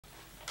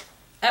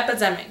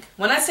Epidemic.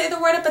 When I say the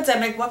word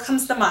epidemic, what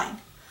comes to mind?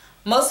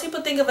 Most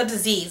people think of a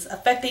disease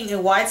affecting a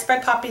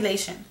widespread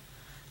population.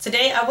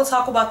 Today, I will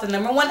talk about the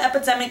 #1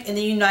 epidemic in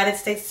the United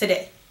States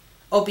today,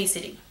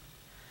 obesity.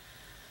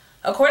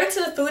 According to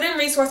the Food and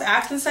Resource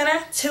Action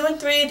Center, 2 in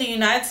 3 of the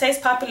United States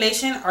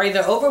population are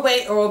either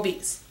overweight or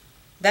obese.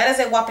 That is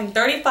a whopping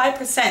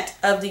 35%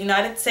 of the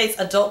United States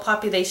adult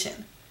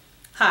population.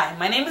 Hi,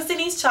 my name is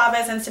Denise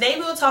Chavez, and today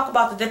we will talk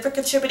about the different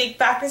contributing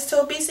factors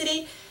to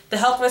obesity, the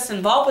health risks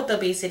involved with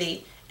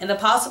obesity, and the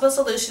possible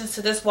solutions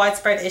to this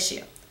widespread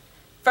issue.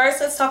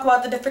 First, let's talk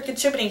about the different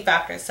contributing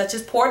factors, such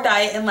as poor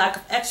diet and lack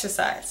of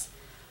exercise.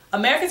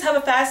 Americans have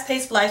a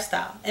fast-paced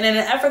lifestyle, and in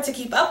an effort to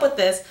keep up with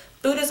this,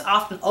 food is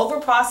often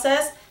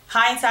over-processed,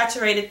 high in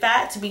saturated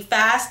fat to be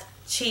fast,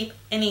 cheap,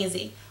 and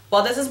easy.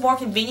 While this is more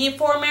convenient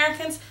for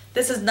Americans,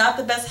 this is not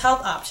the best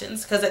health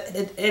options because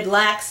it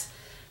lacks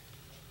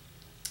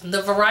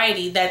the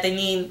variety that they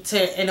need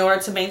in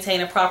order to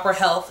maintain a proper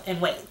health and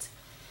weight.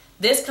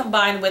 This,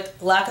 combined with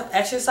lack of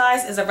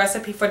exercise, is a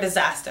recipe for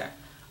disaster.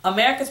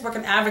 Americans work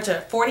an average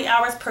of 40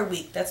 hours per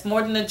week. That's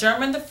more than the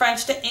German, the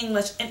French, the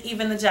English, and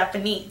even the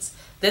Japanese.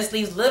 This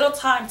leaves little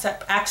time to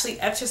actually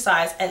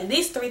exercise at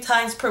least 3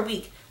 times per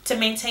week to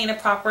maintain a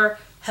proper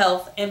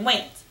health and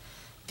weight.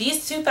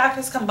 These two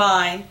factors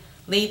combined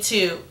lead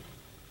to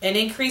an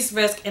increased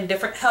risk in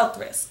different health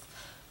risks.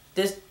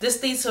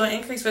 This leads to an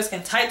increased risk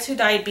in type 2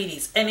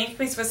 diabetes, an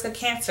increased risk of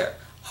cancer,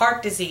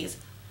 heart disease,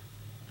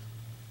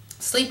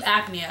 sleep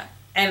apnea,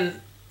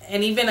 and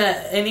even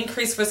an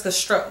increased risk of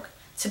stroke.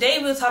 Today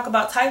we'll talk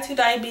about type 2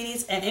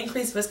 diabetes and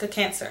increased risk of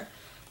cancer.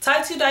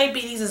 Type 2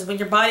 diabetes is when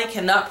your body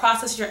cannot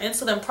process your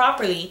insulin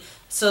properly,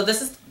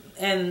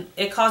 and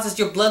it causes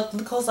your blood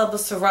glucose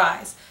levels to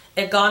rise.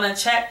 If gone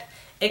unchecked,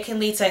 it can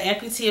lead to an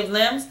amputee of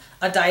limbs,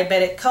 a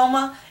diabetic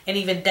coma, and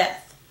even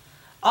death.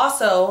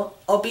 Also,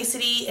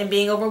 obesity and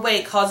being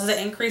overweight causes an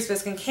increased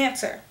risk in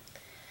cancer.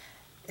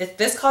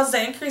 This causes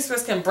an increased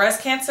risk in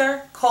breast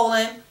cancer,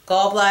 colon,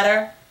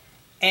 gallbladder,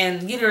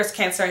 and uterus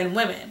cancer in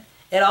women.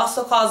 It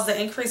also causes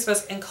an increased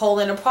risk in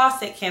colon and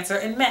prostate cancer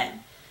in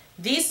men.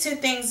 These two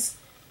things,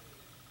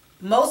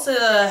 most of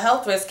the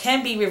health risks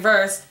can be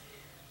reversed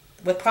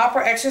with proper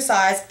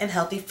exercise and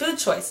healthy food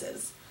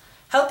choices.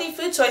 Healthy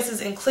food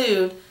choices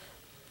include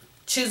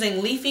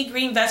choosing leafy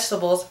green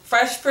vegetables,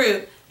 fresh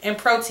fruit, and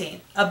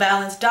protein, a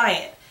balanced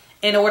diet,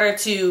 in order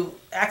to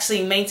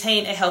actually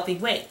maintain a healthy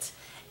weight.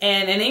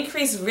 And an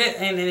increase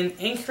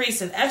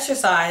in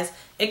exercise,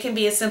 it can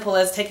be as simple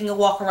as taking a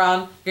walk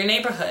around your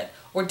neighborhood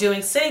or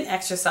doing sitting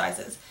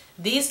exercises.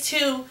 These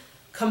two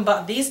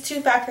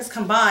factors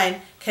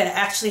combined can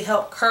actually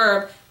help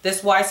curb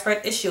this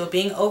widespread issue of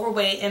being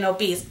overweight and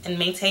obese and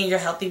maintain your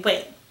healthy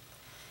weight.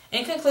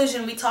 In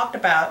conclusion, we talked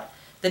about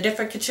the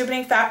different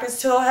contributing factors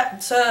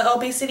to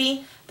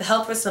obesity, the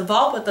health risks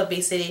involved with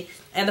obesity,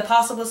 and the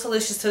possible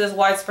solutions to this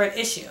widespread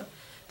issue.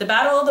 The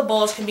battle of the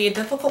bulge can be a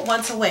difficult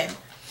one to win,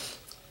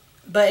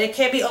 but it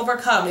can be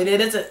overcome, and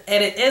it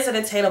is an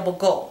attainable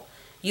goal.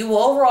 You will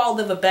overall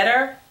live a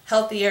better,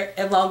 healthier,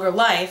 and longer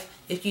life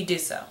if you do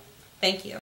so. Thank you.